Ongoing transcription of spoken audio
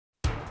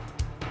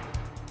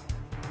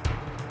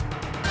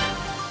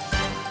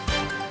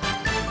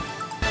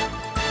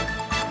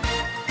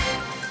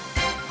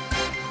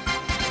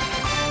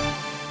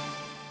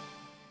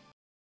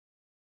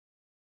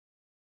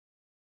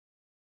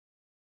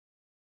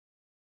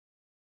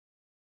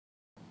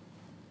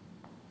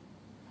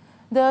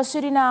De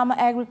Suriname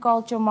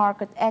Agriculture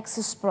Market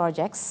Access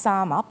Project,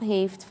 SAMAP,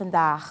 heeft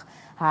vandaag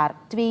haar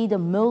tweede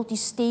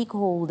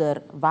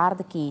multi-stakeholder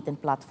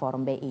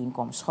waardeketenplatform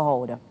bijeenkomst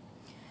gehouden.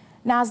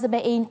 Naast de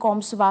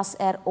bijeenkomst was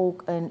er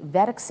ook een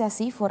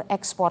werksessie voor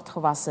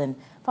exportgewassen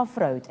van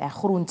fruit en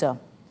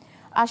groenten.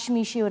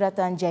 Ashmi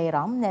Shivratan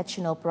Jairam,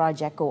 National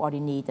Project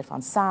Coordinator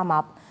van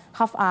SAMAP,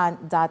 gaf aan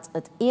dat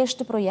het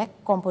eerste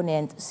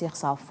projectcomponent zich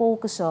zal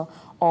focussen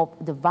op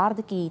de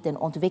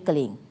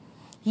waardeketenontwikkeling.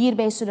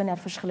 Hierbij zullen er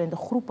verschillende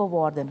groepen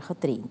worden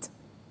getraind.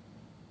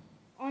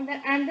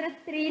 Onder andere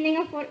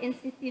trainingen voor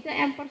instituten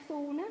en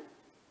personen,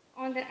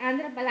 onder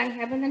andere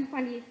belanghebbenden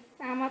van die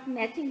SAMAP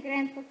Matching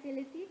Grant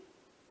Facility,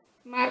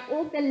 maar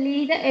ook de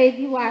leden uit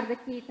die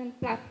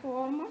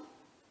waardeketenplatformen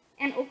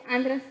en ook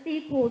andere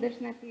stakeholders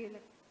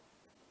natuurlijk.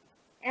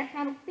 Er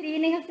gaan ook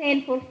trainingen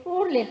zijn voor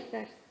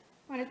voorlichters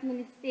van het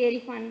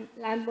ministerie van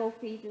Landbouw,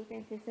 Veeteelt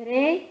en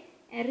Visserij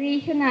en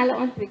regionale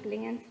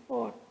ontwikkeling en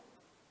sport.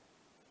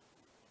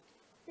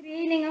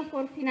 Trainingen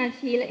voor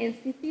financiële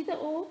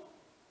instituten ook,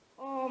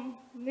 om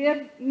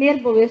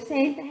meer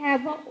bewustzijn te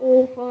hebben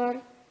over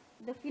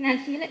de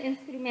financiële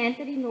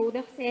instrumenten die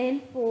nodig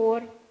zijn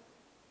voor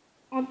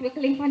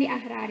ontwikkeling van die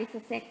agrarische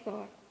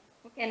sector.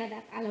 We kennen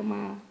dat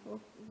allemaal.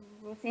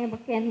 We zijn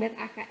bekend met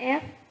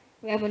AKF,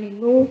 we hebben nu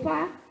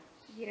NOVA,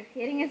 die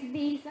regering is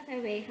bezig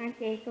en wij gaan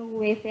kijken hoe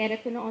wij verder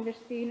kunnen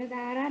ondersteunen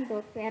daaraan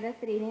door verder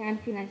training aan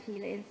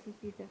financiële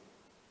instituten.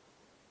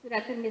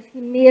 Zodat er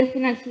misschien meer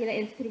financiële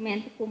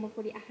instrumenten komen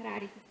voor die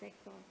agrarische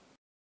sector.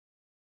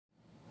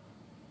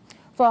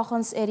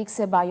 Volgens Eric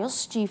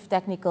Ceballos, Chief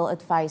Technical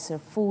Advisor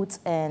Food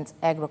and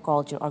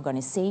Agriculture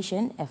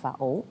Organization,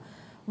 FAO,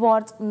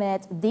 wordt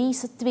met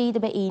deze tweede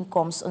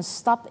bijeenkomst een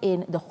stap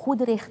in de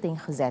goede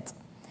richting gezet.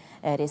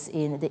 Er is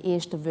in de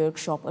eerste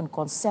workshop een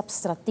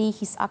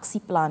concept-strategisch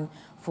actieplan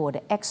voor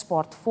de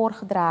export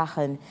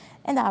voorgedragen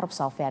en daarop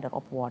zal verder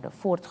op worden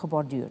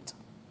voortgeborduurd.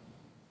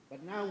 But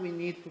now we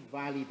need to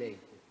validate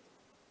it.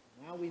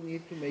 Now we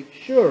need to make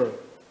sure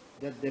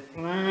that the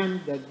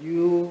plan that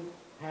you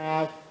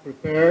have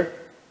prepared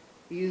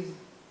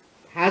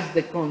has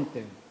the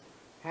content,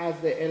 has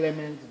the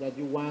elements that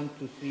you want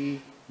to see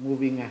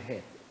moving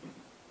ahead.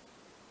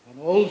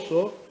 And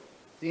also,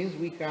 since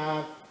we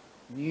have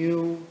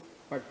new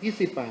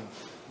participants,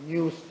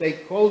 new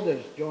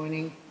stakeholders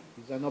joining,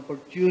 it's an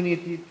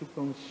opportunity to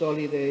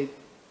consolidate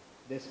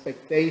the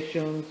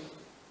expectations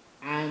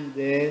and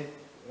the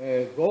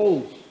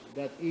goals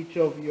that each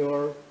of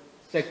your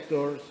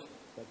sectors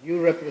that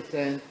you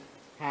represent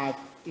have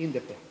in the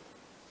plan.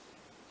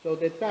 So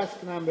the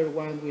task number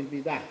one will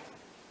be that.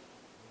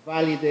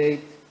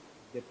 Validate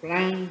the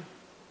plan,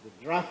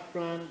 the draft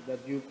plan that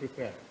you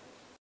prepare.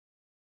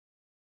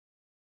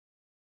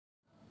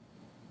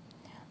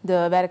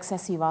 De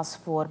werksessie was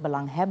voor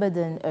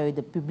belanghebbenden uit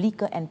de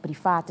publieke en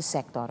private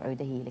sector uit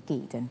de hele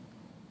keten.